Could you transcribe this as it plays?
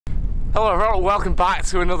Hello everyone, welcome back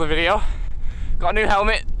to another video. Got a new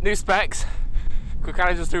helmet, new specs. Could kind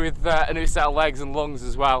of just do with a new set of legs and lungs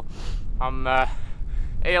as well. I'm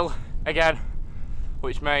ill again,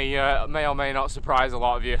 which may or may not surprise a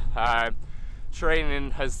lot of you.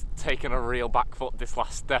 Training has taken a real back foot this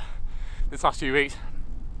last few weeks,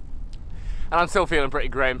 and I'm still feeling pretty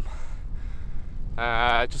grim.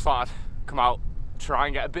 Just thought I'd come out, try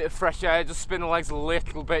and get a bit of fresh air, just spin the legs a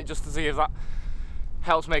little bit, just to see if that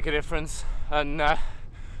helps make a difference. And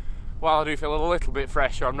while I do feel a little bit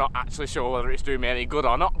fresher, I'm not actually sure whether it's doing me any good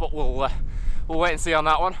or not, but we'll wait and see on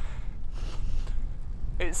that one.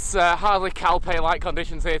 It's hardly Calpe-like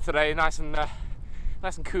conditions here today, nice and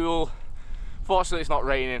cool. Fortunately, it's not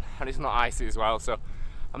raining and it's not icy as well, so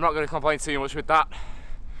I'm not going to complain too much with that.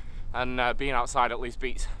 And being outside at least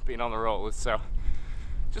beats being on the rollers. So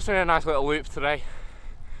just doing a nice little loop today,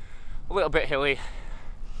 a little bit hilly.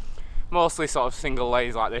 Mostly sort of single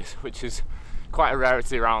lays like this, which is quite a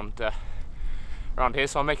rarity around here,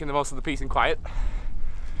 so I'm making the most of the peace and quiet.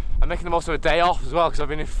 I'm making the most of a day off as well, because I've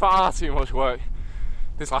been in far too much work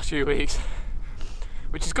this last few weeks,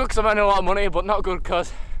 which is good because I'm earning a lot of money, but not good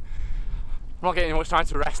because I'm not getting much time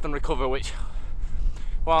to rest and recover, which,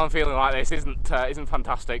 while I'm feeling like this, isn't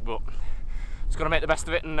fantastic, but just got to make the best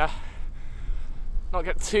of it and not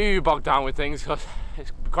get too bogged down with things, because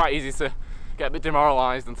it's quite easy to get a bit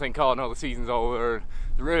demoralised and think, oh no, the season's over,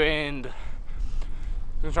 it's ruined.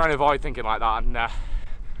 I'm trying to avoid thinking like that and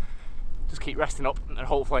just keep resting up, and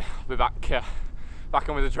hopefully I'll be back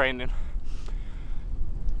on with the training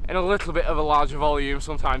in a little bit of a larger volume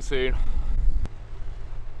sometime soon.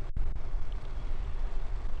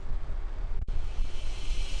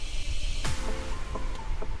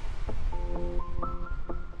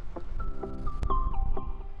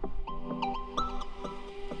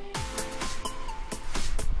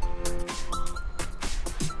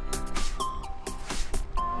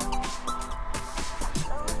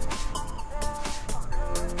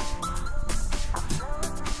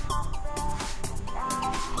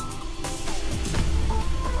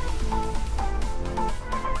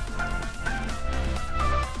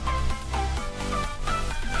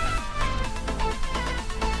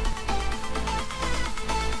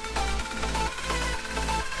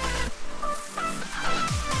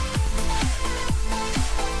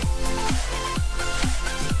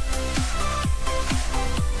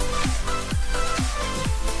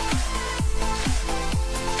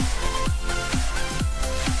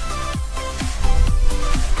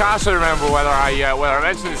 I can't actually remember whether I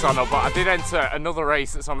mentioned this or not, but I did enter another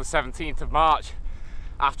race that's on the 17th of March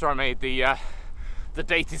after I made the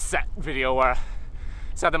dated set video where I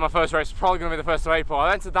said that my first race was probably going to be the 1st of April.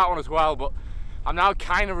 I entered that one as well, but I'm now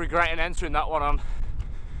kind of regretting entering that one on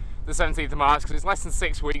the 17th of March because it's less than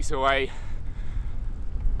 6 weeks away.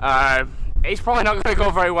 It's probably not going to go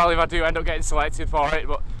very well if I do end up getting selected for it,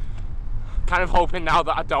 but kind of hoping now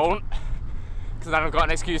that I don't, because then I've got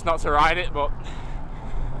an excuse not to ride it. But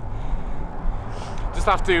just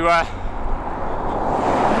have to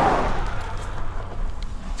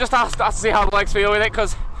see how the legs feel with it,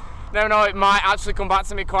 because you never know, it might actually come back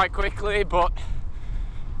to me quite quickly, but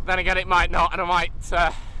then again it might not, and I might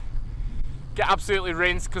get absolutely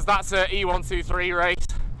rinsed, because that's a E123 race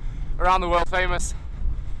around the world famous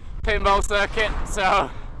pinball circuit. So at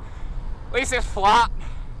least it's flat,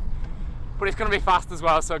 but it's going to be fast as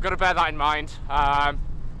well, so I've got to bear that in mind.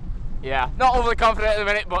 Yeah, not overly confident at the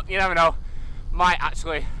minute, but you never know, might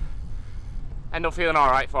actually end up feeling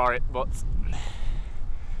alright for it. But I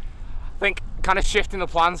think kind of shifting the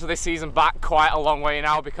plans for this season back quite a long way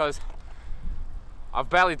now, because I've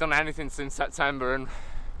barely done anything since September, and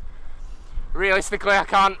realistically I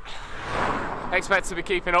can't expect to be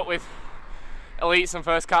keeping up with elites and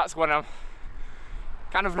first cats when I'm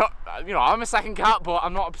kind of not, you know, I'm a second cat, but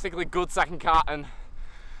I'm not a particularly good second cat, and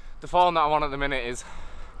the form that I'm on at the minute is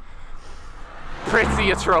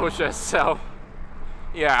pretty atrocious. So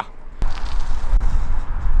yeah.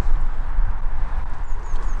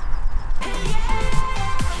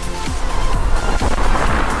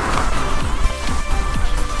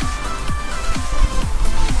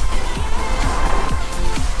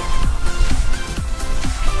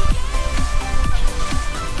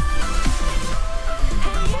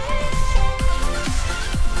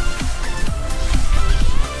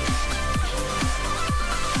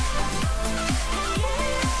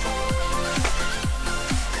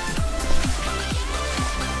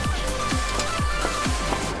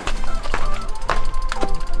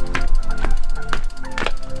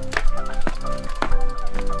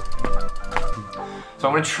 So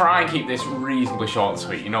I'm going to try and keep this reasonably short and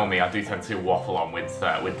sweet. You know me, I do tend to waffle on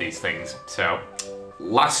with these things. So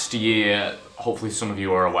last year, hopefully some of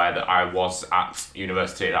you are aware that I was at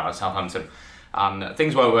university at Southampton and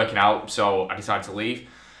things weren't working out, so I decided to leave.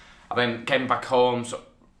 I then came back home, so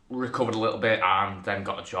recovered a little bit, and then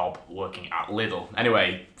got a job working at Lidl.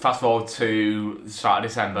 Anyway, fast forward to the start of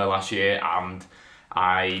December last year, and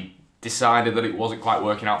I decided that it wasn't quite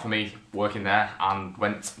working out for me working there, and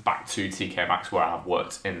went back to TK Maxx where I've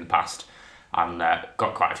worked in the past, and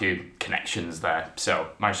got quite a few connections there, so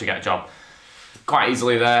managed to get a job quite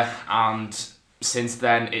easily there. And since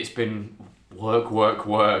then it's been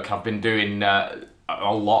work. I've been doing a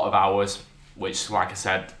lot of hours, which, like I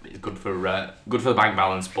said, is good for the bank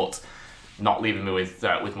balance, but not leaving me with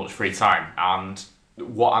much free time. And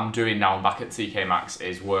what I'm doing now, I'm back at TK Maxx,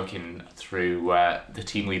 is working through the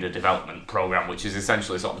team leader development program, which is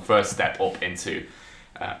essentially sort of the first step up into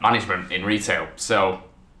management in retail. So,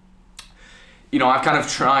 you know, I've kind of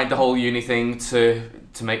tried the whole uni thing to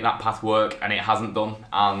make that path work, and it hasn't done.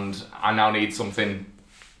 And I now need something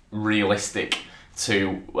realistic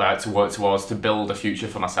to work towards, to build a future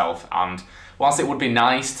for myself. And whilst it would be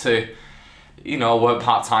nice to, you know, work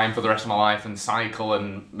part-time for the rest of my life and cycle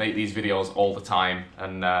and make these videos all the time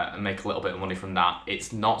and make a little bit of money from that,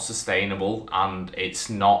 it's not sustainable, and it's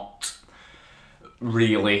not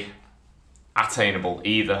really attainable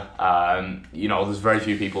either. You know, there's very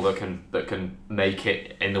few people that can make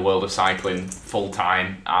it in the world of cycling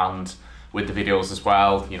full-time and with the videos as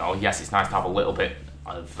well. You know, yes, it's nice to have a little bit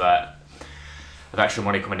of extra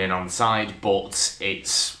money coming in on the side, but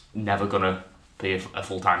it's never gonna be a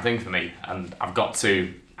full-time thing for me, and I've got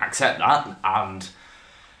to accept that and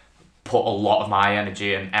put a lot of my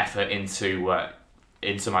energy and effort into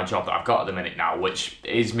my job that I've got at the minute now, which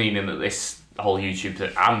is meaning that this whole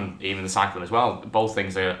YouTube and even the cycling as well, both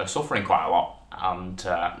things are suffering quite a lot. And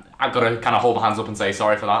I've got to kind of hold my hands up and say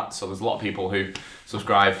sorry for that. So there's a lot of people who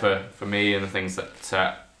subscribe for me and the things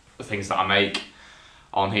that I make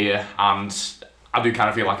on here, and I do kind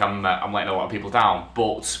of feel like I'm letting a lot of people down.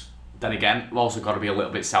 But then again, I've also got to be a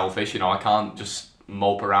little bit selfish. You know, I can't just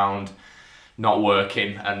mope around not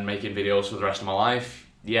working and making videos for the rest of my life.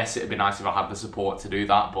 Yes, it'd be nice if I had the support to do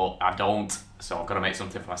that, but I don't. So I've got to make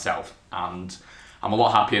something for myself, and I'm a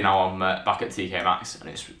lot happier now I'm back at TK Maxx, and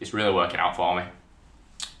it's really working out for me.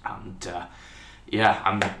 And yeah,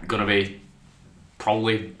 I'm gonna be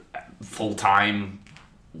probably full time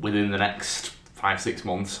within the next 5-6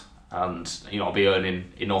 months, and you know, I'll be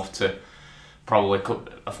earning enough to probably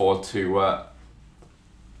afford to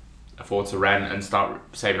rent and start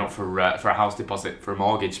saving up for a house deposit for a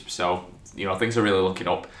mortgage. So you know, things are really looking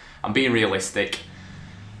up. I'm being realistic,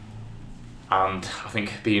 and I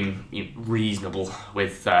think being reasonable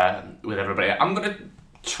with everybody. I'm gonna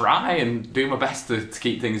try and do my best to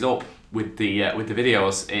keep things up with the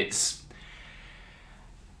videos. It's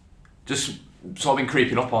just sort of been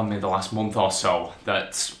creeping up on me the last month or so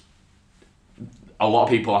that a lot of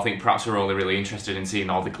people, I think, perhaps are only really interested in seeing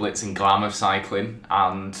all the glitz and glam of cycling,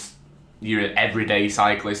 and you're an everyday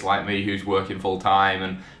cyclist like me who's working full time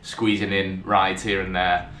and squeezing in rides here and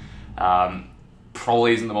there.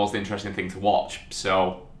 Probably isn't the most interesting thing to watch.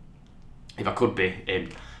 So if I could be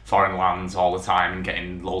in foreign lands all the time and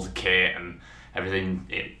getting loads of kit and everything,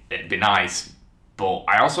 it'd be nice. But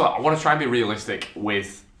I want to try and be realistic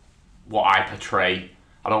with what I portray.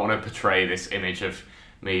 I don't want to portray this image of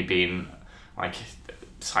me being like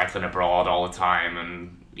cycling abroad all the time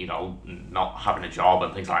and, you know, not having a job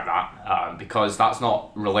and things like that, because that's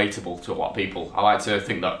not relatable to a lot of people. I like to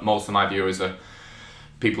think that most of my viewers are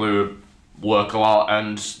people who work a lot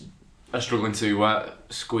and are struggling to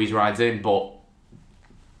squeeze rides in, but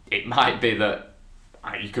it might be that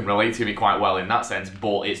you can relate to me quite well in that sense,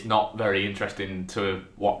 but it's not very interesting to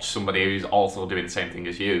watch somebody who's also doing the same thing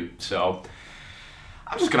as you. So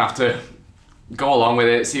I'm just gonna have to go along with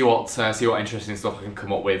it, see what interesting stuff I can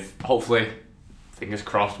come up with. Hopefully, fingers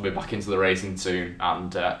crossed, we'll be back into the racing soon,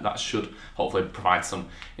 and that should hopefully provide some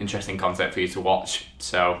interesting content for you to watch.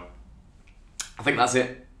 So I think that's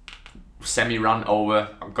it. Semi-rant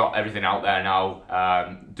over. I've got everything out there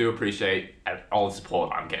now. Do appreciate all the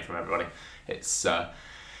support I'm getting from everybody. It's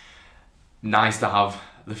nice to have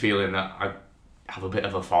the feeling that I have a bit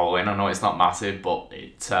of a following. I know it's not massive, but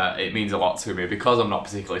it means a lot to me because I'm not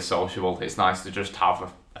particularly sociable. It's nice to just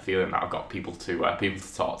have a feeling that I've got people to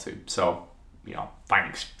talk to. So, you know,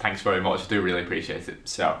 thanks very much. I do really appreciate it.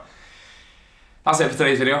 So that's it for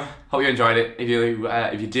today's video. Hope you enjoyed it.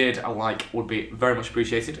 If you did, a like would be very much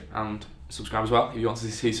appreciated, and subscribe as well if you want to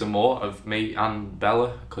see some more of me and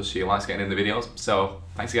Bella, because she likes getting in the videos. So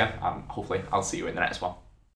thanks again, and hopefully I'll see you in the next one.